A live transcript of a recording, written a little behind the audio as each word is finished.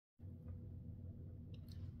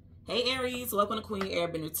Hey Aries, welcome to Queen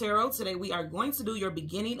Airbender Tarot. Today we are going to do your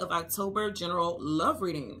beginning of October general love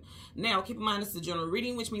reading. Now keep in mind it's a general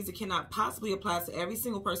reading, which means it cannot possibly apply to every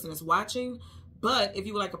single person that's watching. But if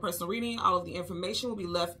you would like a personal reading, all of the information will be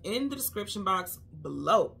left in the description box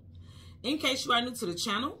below. In case you are new to the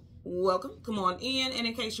channel, welcome, come on in. And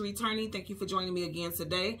in case you're returning, thank you for joining me again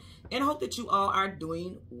today. And I hope that you all are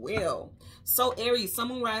doing well. So Aries, Sun,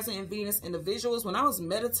 Moon, Rising, and Venus individuals, when I was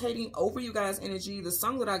meditating over you guys' energy, the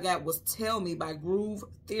song that I got was Tell Me by Groove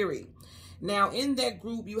Theory. Now, in that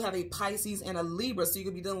group, you have a Pisces and a Libra. So you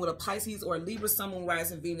could be dealing with a Pisces or a Libra, Sun, Moon,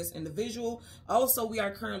 Rising, Venus individual. Also, we are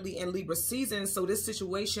currently in Libra season. So this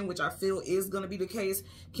situation, which I feel is going to be the case,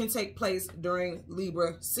 can take place during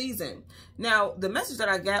Libra season. Now, the message that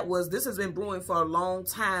I got was this has been brewing for a long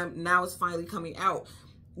time. Now it's finally coming out.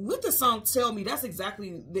 With the song Tell Me, that's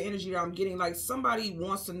exactly the energy that I'm getting. Like somebody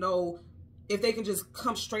wants to know if they can just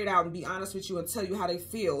come straight out and be honest with you and tell you how they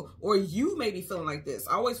feel, or you may be feeling like this.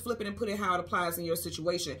 Always flip it and put it how it applies in your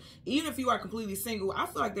situation. Even if you are completely single, I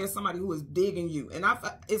feel like there's somebody who is digging you, and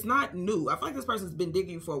it's not new. I feel like this person's been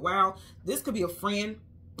digging you for a while. This could be a friend,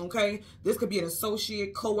 okay? This could be an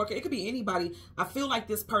associate, coworker. It could be anybody. I feel like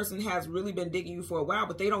this person has really been digging you for a while,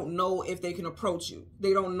 but they don't know if they can approach you.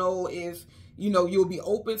 They don't know if, you know, you'll be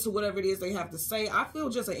open to whatever it is they have to say. I feel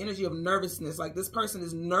just an energy of nervousness. Like this person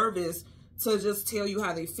is nervous to just tell you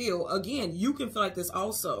how they feel. Again, you can feel like this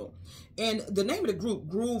also. And the name of the group,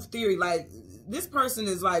 Groove Theory, like this person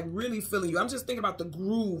is like really feeling you. I'm just thinking about the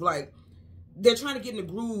groove, like they're trying to get in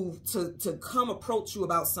the groove to come approach you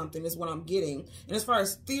about something is what I'm getting. And as far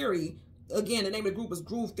as theory, again, the name of the group is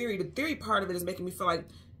Groove Theory. The theory part of it is making me feel like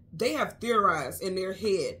they have theorized in their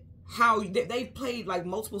head how they've played like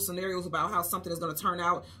multiple scenarios about how something is going to turn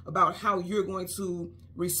out, about how you're going to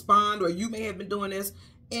respond, or you may have been doing this.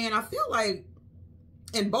 And I feel like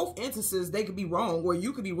in both instances, they could be wrong or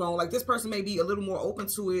you could be wrong. Like this person may be a little more open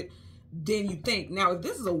to it than you think. Now, if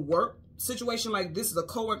this is a work situation, like this is a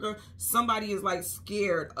coworker, somebody is like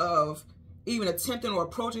scared of even attempting or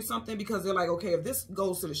approaching something because they're like, okay, if this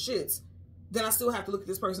goes to the shits, then I still have to look at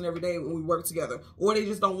this person every day when we work together. Or they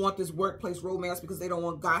just don't want this workplace romance because they don't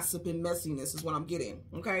want gossip and messiness is what I'm getting,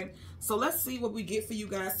 okay? So let's see what we get for you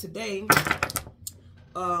guys today.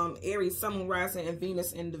 Aries, Sun, Moon, Rising, and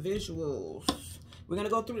Venus individuals. We're going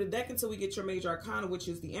to go through the deck until we get your major arcana, which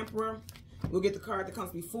is the Emperor. We'll get the card that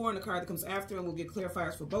comes before and the card that comes after, and we'll get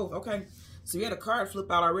clarifiers for both. Okay, so you had a card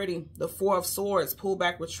flip out already. The Four of Swords, pull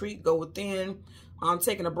back, retreat, go within.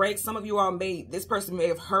 Taking a break. Some of you all this person may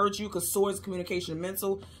have heard you, because swords, communication, and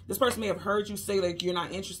mental. This person may have heard you say like you're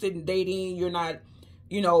not interested in dating, you're not,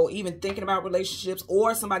 you know, even thinking about relationships,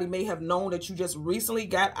 or somebody may have known that you just recently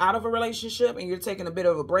got out of a relationship and you're taking a bit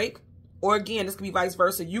of a break. Or again, this could be vice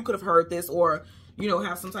versa. You could have heard this or, you know,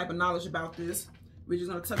 have some type of knowledge about this. We're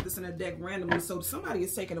just going to tuck this in a deck randomly. So somebody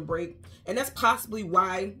is taking a break, and that's possibly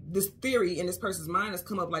why this theory in this person's mind has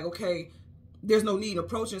come up like, okay, there's no need in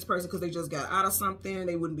approaching this person because they just got out of something.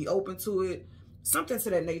 They wouldn't be open to it. Something to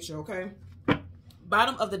that nature, okay?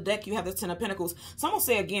 Bottom of the deck, you have the Ten of Pentacles. So I'm going to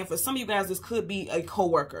say again, for some of you guys, this could be a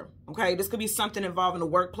coworker, okay? This could be something involving the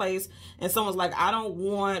workplace, and someone's like, I don't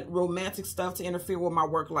want romantic stuff to interfere with my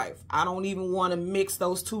work life. I don't even want to mix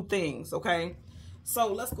those two things, okay?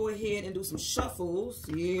 So let's go ahead and do some shuffles.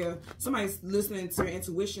 Yeah, somebody's listening to their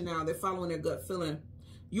intuition now. They're following their gut feeling.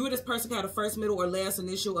 You or this person got a first, middle, or last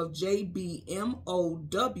initial of J, B, M, O,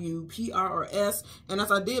 W, P, R, or S. And as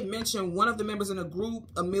I did mention, one of the members in the group,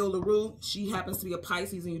 Emile LaRue, she happens to be a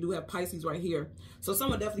Pisces, and you do have Pisces right here. So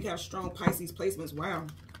someone definitely have strong Pisces placements. Wow.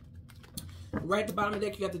 Right at the bottom of the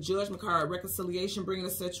deck, you got the Judgment card, reconciliation, bringing a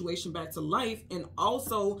situation back to life, and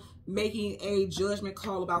also making a judgment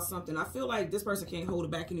call about something. I feel like this person can't hold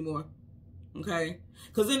it back anymore. Okay,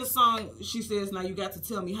 because in the song she says, now you got to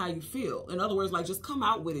tell me how you feel. In other words, like just come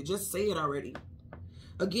out with it, just say it already.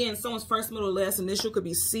 Again, someone's first, middle, last initial could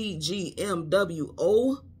be C, G, M, W,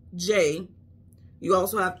 O, J. You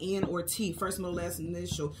also have N or T, first, middle, last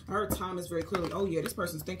initial. I heard Thomas very clearly. Oh yeah, this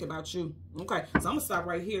person's thinking about you. Okay, so I'm gonna stop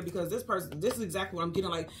right here because this is exactly what I'm getting.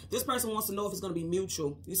 Like this person wants to know if it's gonna be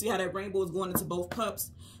mutual. You see how that rainbow is going into both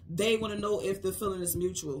cups? They want to know if the feeling is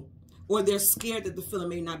mutual, or they're scared that the feeling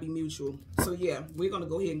may not be mutual. So yeah, we're going to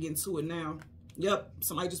go ahead and get into it now. Yep,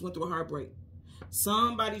 somebody just went through a heartbreak.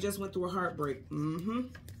 Somebody just went through a heartbreak.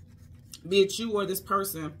 Be it you or this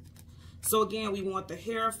person. So again, we want the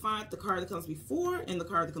Hierophant, the card that comes before, and the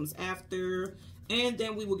card that comes after. And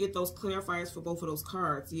then we will get those clarifiers for both of those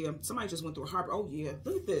cards. Yeah, somebody just went through a heartbreak. Oh yeah,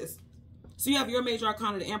 look at this. So you have your major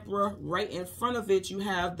arcana, the Emperor. Right in front of it, you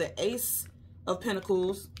have the Ace of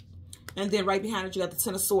Pentacles. And then right behind it, you got the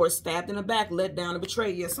Ten of Swords, stabbed in the back, let down, and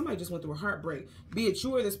betrayed. Yeah, somebody just went through a heartbreak. Be it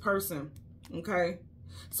you or this person, okay?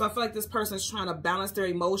 So I feel like this person is trying to balance their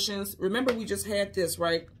emotions. Remember, we just had this,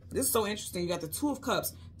 right? This is so interesting. You got the Two of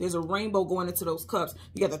Cups. There's a rainbow going into those cups.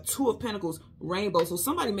 You got the Two of Pentacles, rainbow. So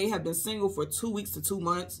somebody may have been single for 2 weeks to 2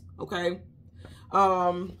 months, okay?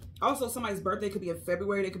 Also, somebody's birthday could be in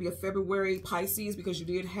February. They could be a February Pisces because you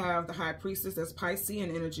did have the High Priestess. That's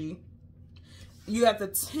Piscean energy. You have the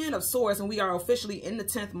 10 of Swords, and we are officially in the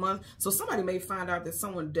 10th month. So somebody may find out that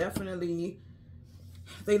someone definitely,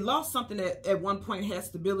 they lost something that at one point had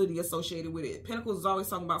stability associated with it. Pentacles is always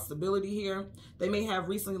talking about stability here. They may have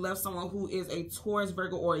recently left someone who is a Taurus,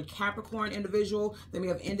 Virgo, or a Capricorn individual. They may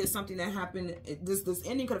have ended something that happened. This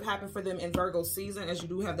ending could have happened for them in Virgo season, as you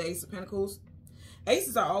do have the Ace of Pentacles.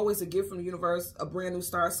 Aces are always a gift from the universe, a brand new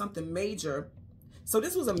start, something major. So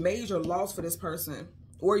this was a major loss for this person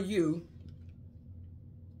or you.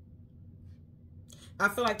 I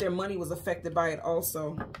feel like their money was affected by it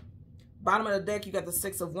also. Bottom of the deck, you got the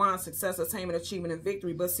Six of Wands, success, attainment, achievement, and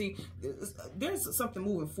victory. But see, there's something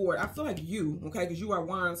moving forward. I feel like you, okay, because you are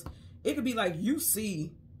Wands, it could be like you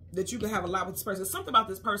see that you can have a lot with this person. Something about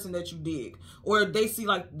this person that you dig. Or they see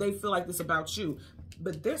like, they feel like this about you.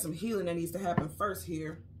 But there's some healing that needs to happen first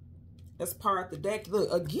here. Let's part the deck.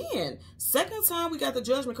 Look, again, second time we got the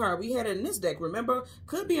Judgment card. We had it in this deck, remember?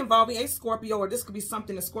 Could be involving a Scorpio, or this could be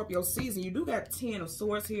something in Scorpio season. You do got 10 of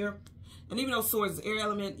Swords here. And even though Swords is air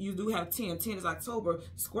element, you do have 10. 10 is October.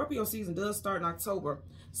 Scorpio season does start in October.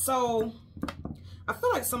 So I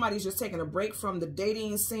feel like somebody's just taking a break from the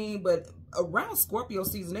dating scene, but around Scorpio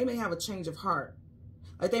season, they may have a change of heart.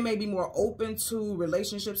 Like they may be more open to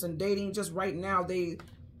relationships and dating. Just right now,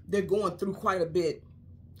 they're going through quite a bit.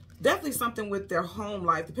 Definitely something with their home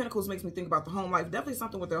life. The Pentacles makes me think about the home life. Definitely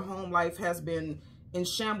something with their home life has been in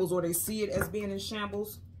shambles, or they see it as being in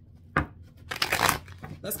shambles.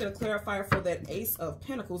 Let's get a clarifier for that Ace of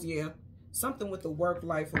Pentacles. Yeah, something with the work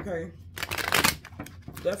life, okay?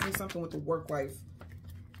 Definitely something with the work life.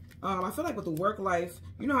 I feel like with the work life,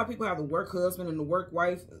 you know how people have the work husband and the work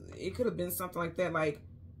wife? It could have been something like that, like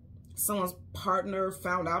someone's partner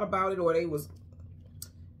found out about it, or they was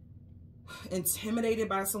intimidated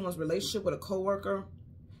by someone's relationship with a coworker.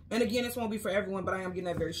 And again, this won't be for everyone, but I am getting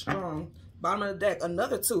that very strong. Bottom of the deck,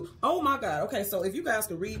 another 2. Oh my God. Okay, so if you guys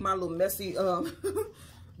could read my little messy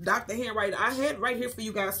Dr. handwriting, I had right here for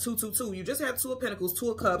you guys 222. You just had 2 of Pentacles,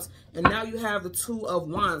 2 of Cups, and now you have the 2 of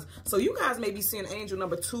Wands. So you guys may be seeing angel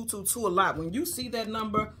number 222 a lot. When you see that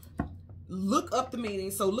number, look up the meaning.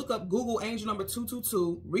 So look up, Google angel number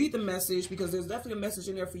 222, read the message, because there's definitely a message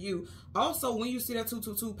in there for you. Also, when you see that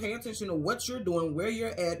 222, pay attention to what you're doing, where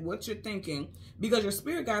you're at, what you're thinking, because your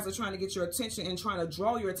spirit guides are trying to get your attention and trying to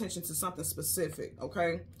draw your attention to something specific,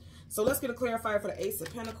 okay? So let's get a clarifier for the Ace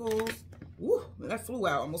of Pentacles. Woo, that flew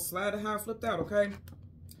out. Almost slide how it flipped out, okay?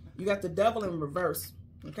 You got the Devil in reverse,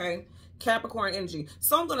 okay? Capricorn energy.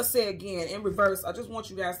 So I'm going to say again, in reverse, I just want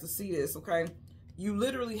you guys to see this, okay? You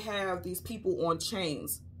literally have these people on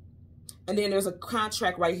chains. And then there's a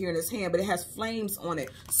contract right here in his hand, but it has flames on it.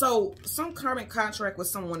 So some karmic contract with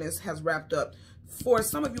someone has wrapped up. For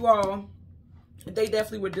some of you all, they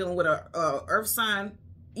definitely were dealing with a earth sign.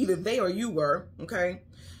 Either they or you were, okay?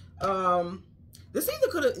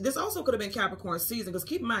 This also could have been Capricorn season, because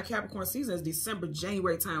keep in mind, Capricorn season is December,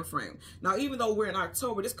 January time frame. Now, even though we're in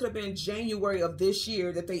October, this could have been January of this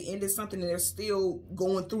year that they ended something and they're still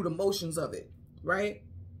going through the motions of it, right?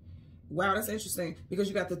 Wow, that's interesting, because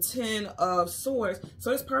you got the 10 of Swords. So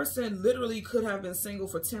this person literally could have been single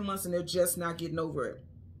for 10 months and they're just not getting over it.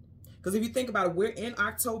 Because if you think about it, we're in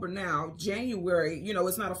October now. January, you know,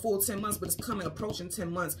 it's not a full 10 months, but it's approaching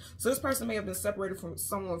 10 months. So this person may have been separated from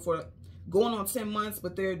someone for going on 10 months,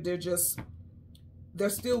 but they're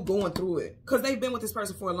still going through it. Because they've been with this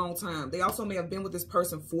person for a long time. They also may have been with this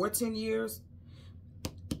person for 10 years.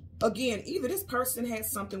 Again, either this person had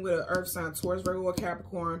something with an earth sign, Taurus, Virgo, or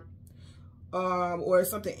Capricorn, or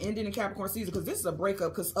something ending in Capricorn season, because this is a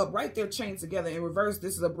breakup, because up right there chained together. In reverse,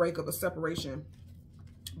 this is a breakup, a separation.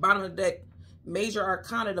 Bottom of the deck, Major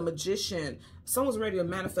Arcana, the Magician. Someone's ready to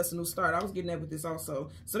manifest a new start. I was getting that with this also.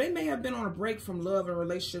 So they may have been on a break from love and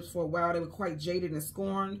relationships for a while. They were quite jaded and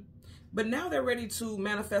scorned. But now they're ready to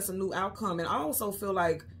manifest a new outcome. And I also feel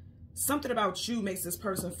like something about you makes this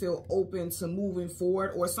person feel open to moving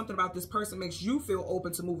forward, or something about this person makes you feel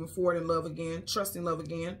open to moving forward in love again, trusting love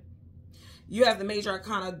again. You have the Major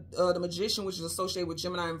Arcana, the Magician, which is associated with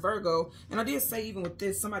Gemini and Virgo. And I did say, even with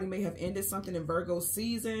this, somebody may have ended something in Virgo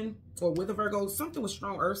season, or with a Virgo, something with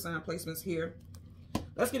strong earth sign placements here.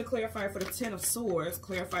 Let's get a clarifier for the 10 of Swords.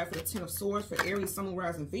 Clarifier for the 10 of Swords for Aries, Sun, Moon,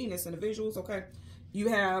 Rising, Venus individuals, okay? you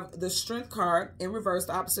have the Strength card in reverse.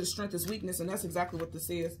 The opposite of strength is weakness, and that's exactly what this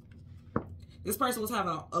is. This person was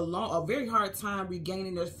having a very hard time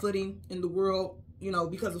regaining their footing in the world, you know,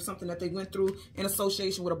 because of something that they went through in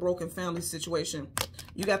association with a broken family situation.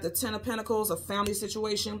 You got the Ten of Pentacles, a family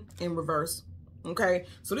situation in reverse. Okay,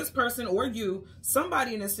 so this person or you,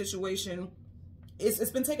 somebody in this situation,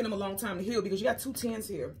 it's been taking them a long time to heal, because you got two tens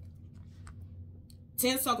here.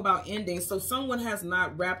 Tens talk about endings. So someone has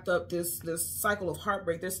not wrapped up this cycle of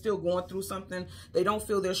heartbreak. They're still going through something. They don't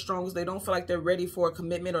feel they're strongest. They don't feel like they're ready for a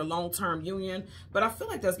commitment or long-term union. But I feel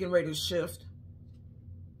like that's getting ready to shift.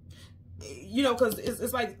 You know, because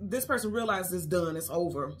it's like this person realized it's done. It's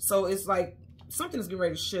over. So it's like something is getting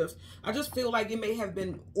ready to shift. I just feel like it may have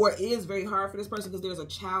been or is very hard for this person because there's a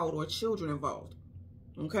child or children involved.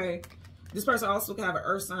 Okay? This person also can have an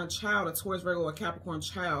earth sign child, a Taurus, Virgo, or Capricorn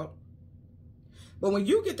child. But when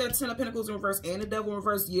you get that Ten of Pentacles in reverse and the Devil in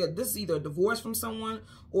reverse, yeah, this is either a divorce from someone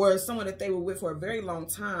or someone that they were with for a very long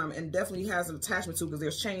time and definitely has an attachment to, because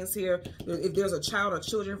there's chains here. If there's a child or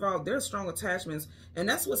children involved, there's strong attachments. And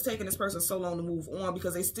that's what's taking this person so long to move on,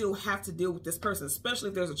 because they still have to deal with this person, especially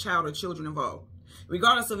if there's a child or children involved.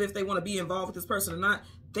 Regardless of if they want to be involved with this person or not,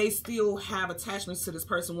 they still have attachments to this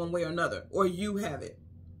person one way or another, or you have it.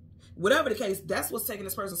 Whatever the case, that's what's taking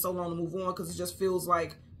this person so long to move on, because it just feels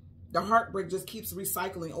like the heartbreak just keeps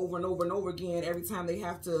recycling over and over and over again every time they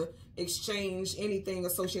have to exchange anything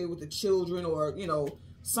associated with the children, or, you know,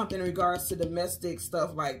 something in regards to domestic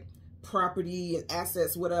stuff like property and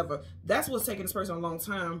assets, whatever. That's what's taking this person a long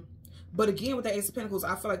time. But again, with the Ace of Pentacles,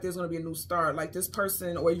 I feel like there's going to be a new start. Like this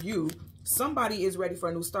person or you, somebody is ready for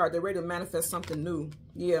a new start. They're ready to manifest something new.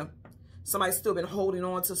 Yeah. Somebody's still been holding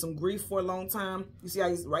on to some grief for a long time. You see how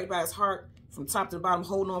he's right by his heart from top to the bottom,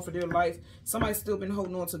 holding on for dear life. Somebody's still been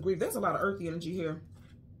holding on to grief. There's a lot of earthy energy here.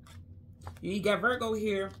 You got Virgo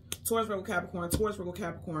here, Taurus, Virgo, Capricorn, Taurus, Virgo,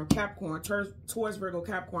 Capricorn, Capricorn, Taurus, Virgo,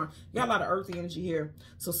 Capricorn. You got a lot of earthy energy here.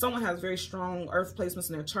 So someone has very strong earth placements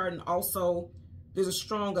in their chart, and also there's a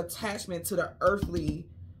strong attachment to the earthly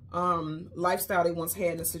lifestyle they once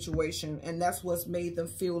had in a situation, and that's what's made them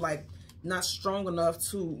feel like not strong enough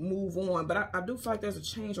to move on. But I do feel like there's a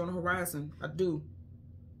change on the horizon. I do.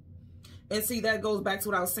 And see, that goes back to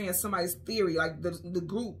what I was saying, somebody's theory, like the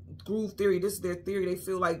groove theory. This is their theory. They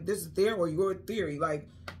feel like this is their or your theory. Like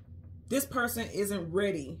this person isn't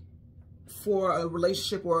ready for a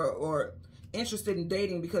relationship or interested in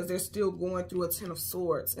dating, because they're still going through a Ten of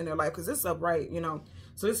Swords in their life, because it's upright, you know.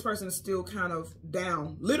 So this person is still kind of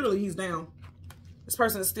down. Literally, he's down. This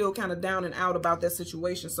person is still kind of down and out about that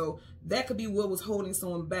situation. So that could be what was holding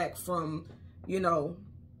someone back from, you know,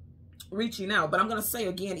 reaching out. But I'm going to say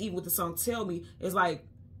again, even with the song Tell Me, is like,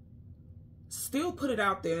 still put it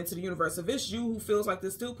out there into the universe. If it's you who feels like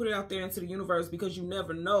this, still put it out there into the universe, because you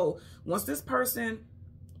never know. Once this person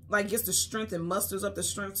like gets the strength and musters up the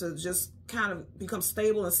strength to just kind of become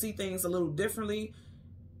stable and see things a little differently,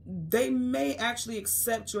 they may actually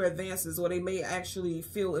accept your advances, or they may actually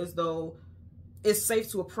feel as though it's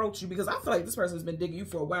safe to approach you, because I feel like this person has been digging you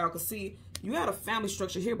for a while. Because see, you had a family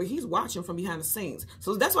structure here, but he's watching from behind the scenes.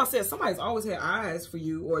 So that's why I said somebody's always had eyes for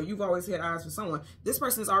you, or you've always had eyes for someone. This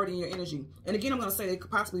person is already in your energy. And again, I'm going to say they could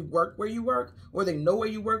possibly work where you work, or they know where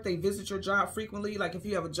you work. They visit your job frequently. Like if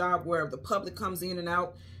you have a job where the public comes in and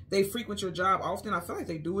out, they frequent your job often. I feel like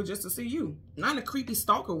they do it just to see you. Not in a creepy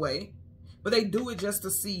stalker way, but they do it just to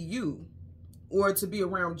see you, or to be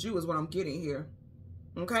around you is what I'm getting here.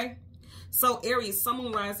 Okay? So Aries, Sun,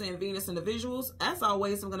 Moon, Rising, and Venus individuals, as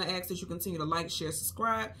always, I'm going to ask that you continue to like, share,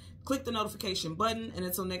 subscribe, click the notification button, and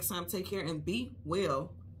until next time, take care and be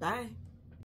well. Bye.